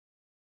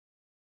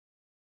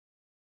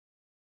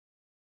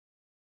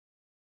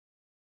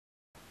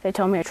They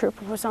told me a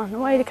trooper was on the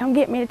way to come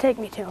get me to take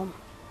me to him.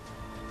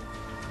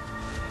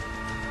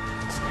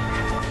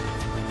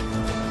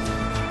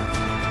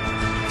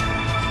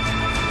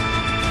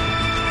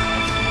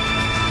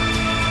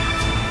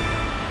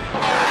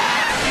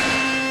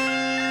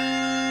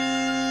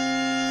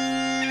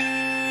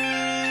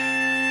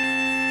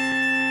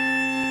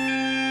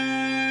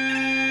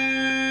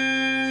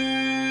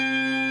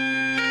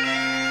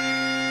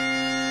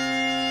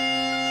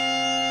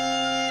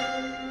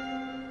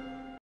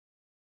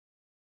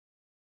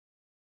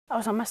 I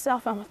was on my cell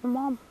phone with my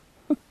mom,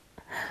 and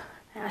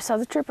I saw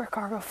the trooper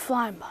car go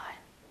flying by.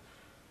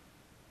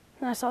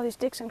 And I saw these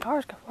Dixon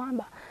cars go flying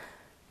by.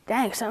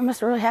 Dang, something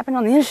must have really happened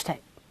on the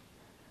interstate.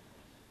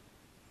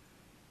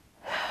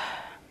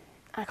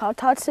 I called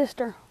Todd's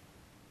sister,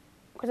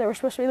 because they were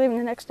supposed to be leaving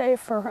the next day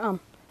for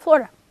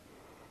Florida.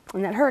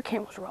 And that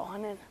hurricane was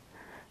rolling in.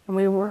 And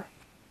we were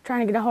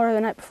trying to get a hold of her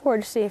the night before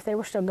to see if they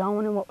were still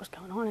going and what was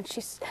going on. And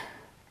she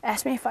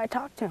asked me if I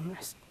talked to him. And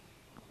I said,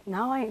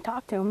 no, I ain't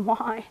talked to him.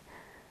 Why?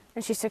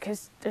 And she said,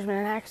 because there's been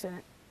an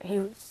accident. He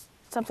was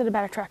something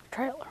about a tractor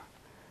trailer.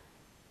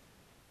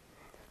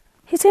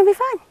 He's going to be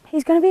fine.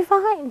 He's going to be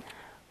fine.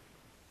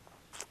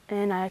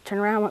 And I turned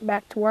around, went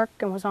back to work,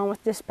 and was on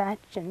with dispatch,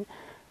 and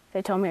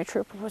they told me a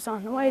trooper was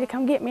on the way to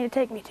come get me to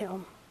take me to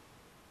him.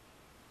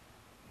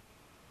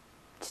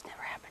 Just never